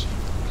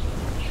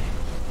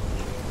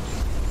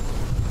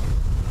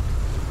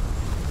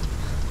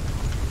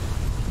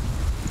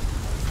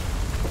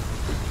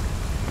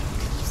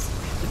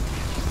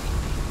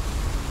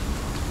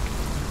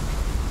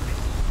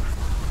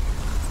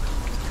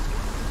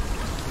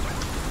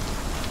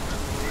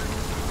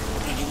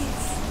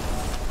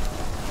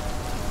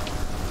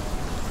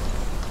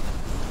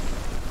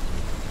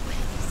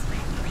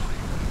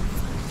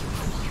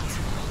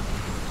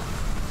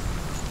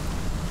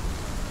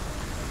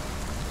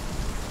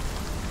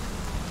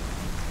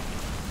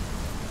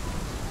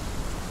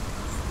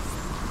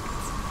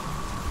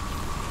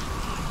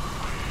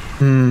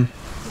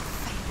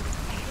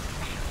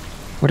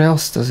 What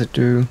else does it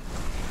do?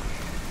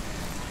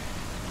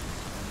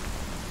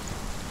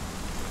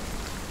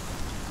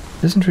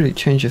 Doesn't really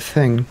change a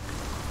thing.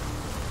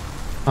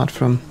 Apart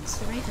from...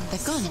 The ravens.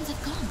 They've gone.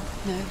 They've gone.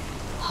 No.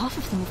 Half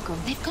of them have gone.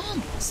 They've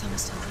gone. Some are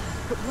still there.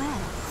 But where?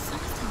 Some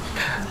are still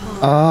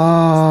there.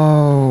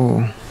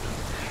 Oh.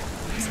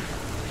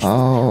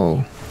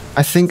 Oh.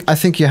 I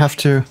think you have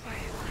to...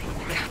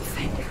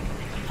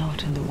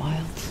 Out in the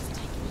wilds.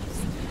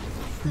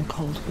 In the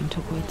cold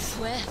winter woods.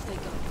 Where have they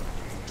gone?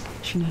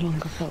 She no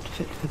longer felt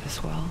fit for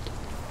this world.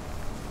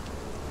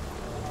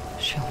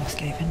 She almost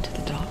gave in to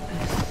the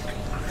darkness.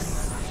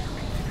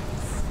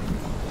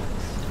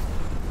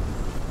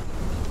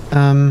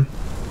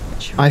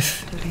 She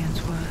remembered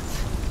Lillian's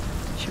words.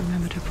 She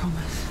remembered her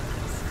promise.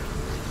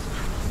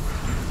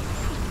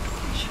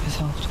 She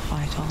resolved to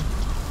fight on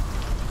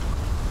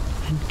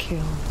and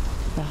kill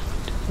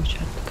that which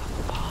had become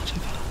a part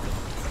of her.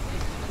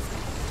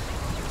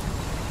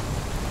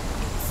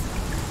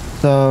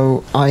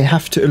 So I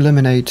have to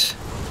eliminate...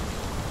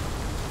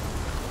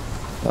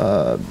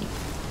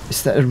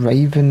 is that a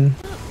raven?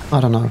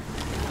 I don't know.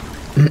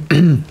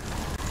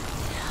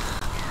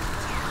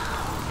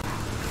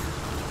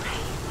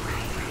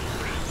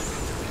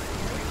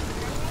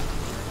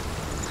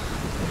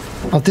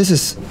 Oh, this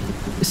is...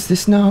 Is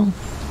this now?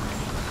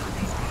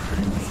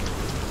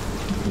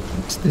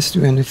 Does this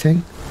do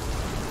anything?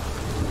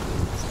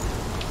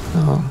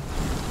 Oh.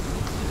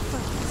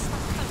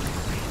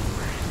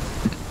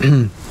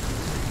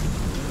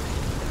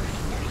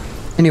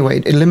 Anyway,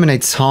 it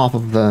eliminates half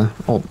of the,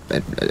 or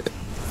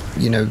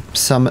you know,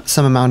 some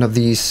amount of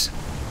these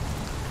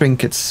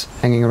trinkets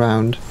hanging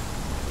around,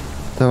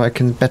 so I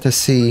can better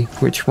see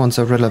which ones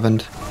are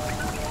relevant.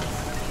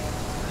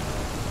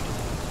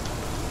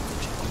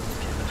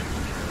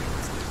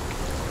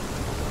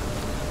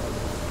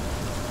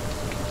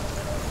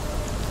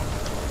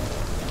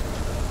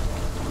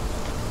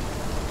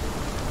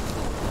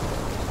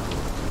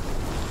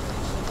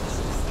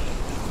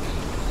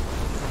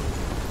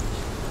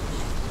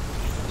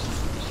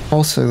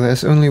 Also,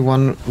 there's only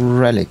one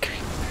relic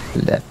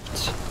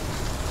left.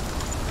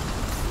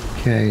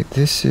 Okay,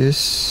 this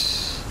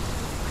is...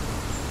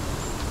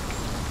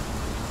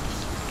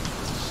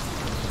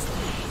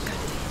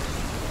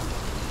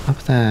 up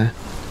there.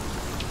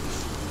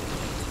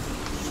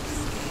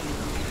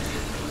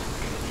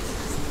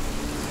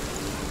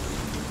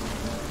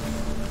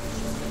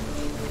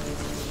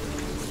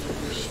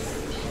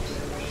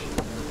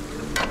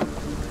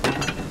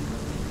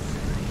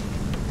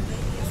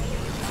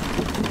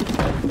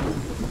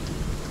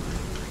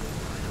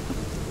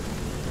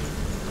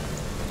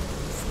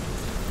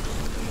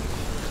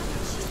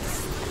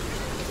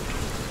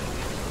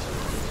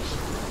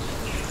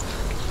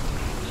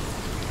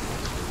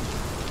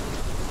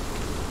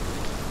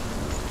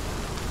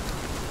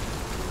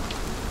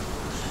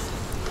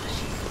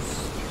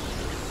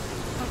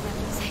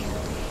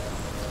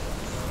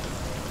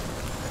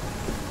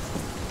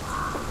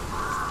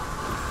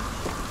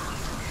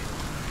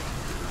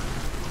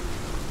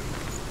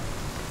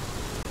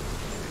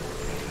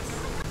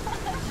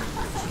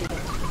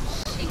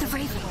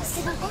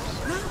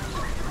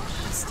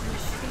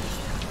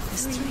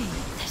 There's three.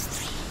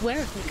 Where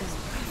have they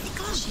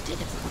gone? She did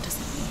it. What does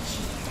it mean?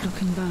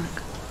 Looking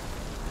back,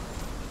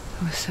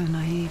 I was so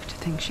naive to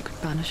think she could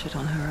banish it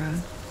on her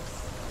own.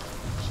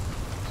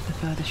 The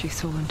further she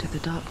saw into the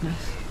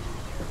darkness,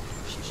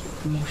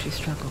 the more she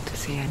struggled to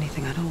see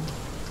anything at all.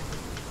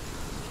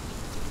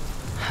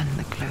 And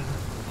the glow,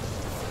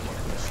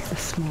 the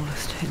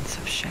smallest hints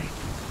of shape,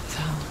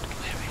 sound,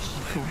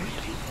 thought,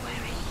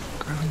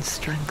 grow in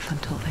strength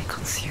until they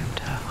consumed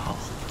her whole.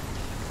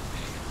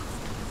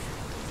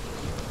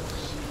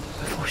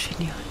 Before she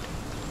knew it,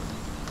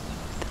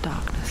 the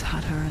darkness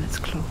had her in its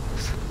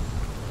claws.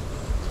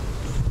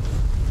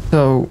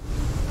 So,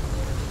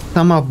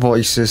 some are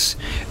voices,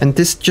 and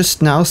this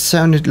just now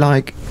sounded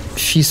like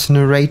she's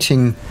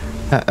narrating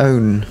her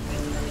own.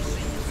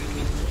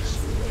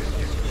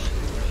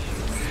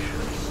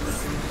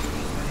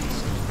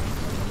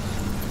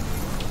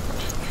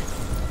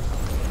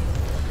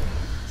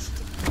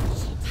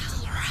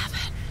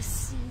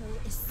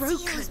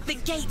 Broken. The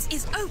gate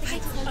is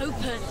open.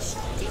 Open.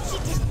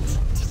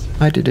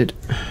 I did it.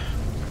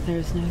 There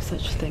is no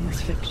such thing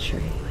as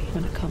victory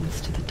when it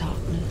comes to the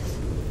darkness.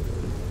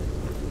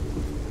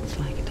 It's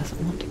like it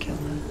doesn't want to kill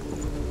her.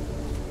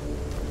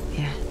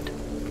 Yet,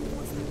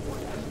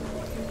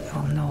 it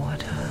will gnaw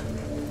at her,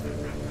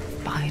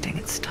 biding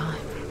its time.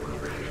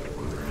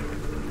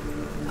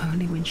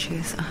 Only when she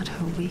is at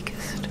her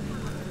weakest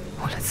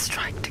will it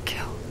strike to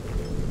kill.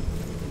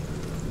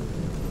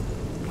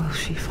 Will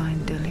she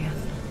find Dillion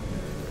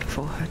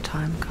before her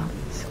time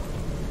comes?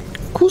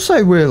 Of course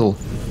I will.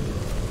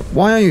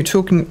 Why are you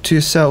talking to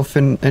yourself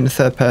in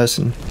third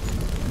person?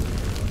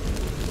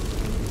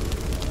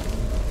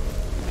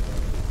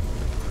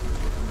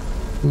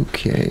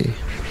 Okay.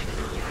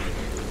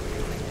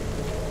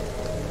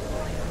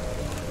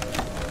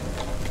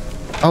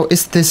 Oh,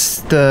 is this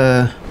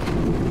the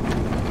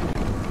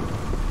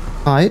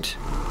fight?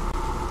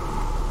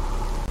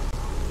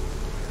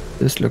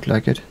 This look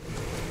like it.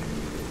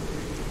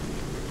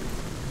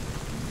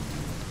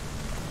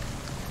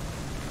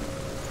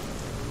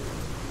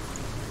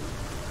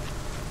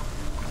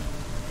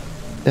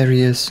 There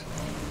he is.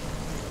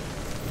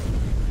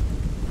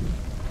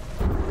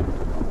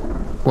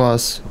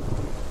 Was.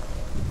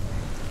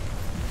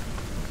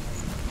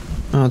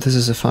 Oh, this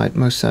is a fight,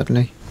 most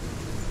certainly.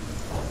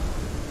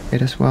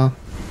 It as well.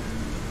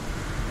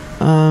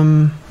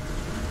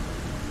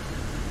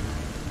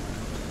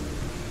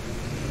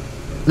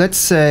 Let's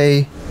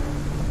say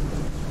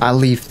I'll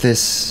leave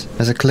this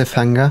as a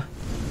cliffhanger.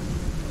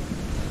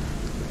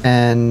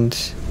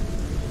 And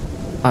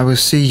I will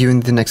see you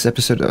in the next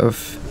episode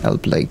of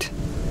Hellblade.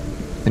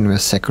 In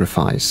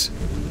Sacrifice,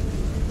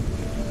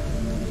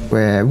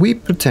 where we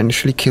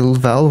potentially kill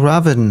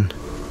Valravn.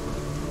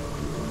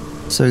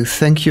 So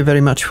thank you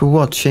very much for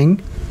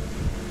watching,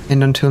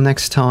 and until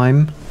next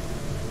time,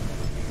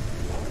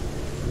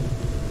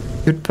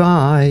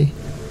 goodbye.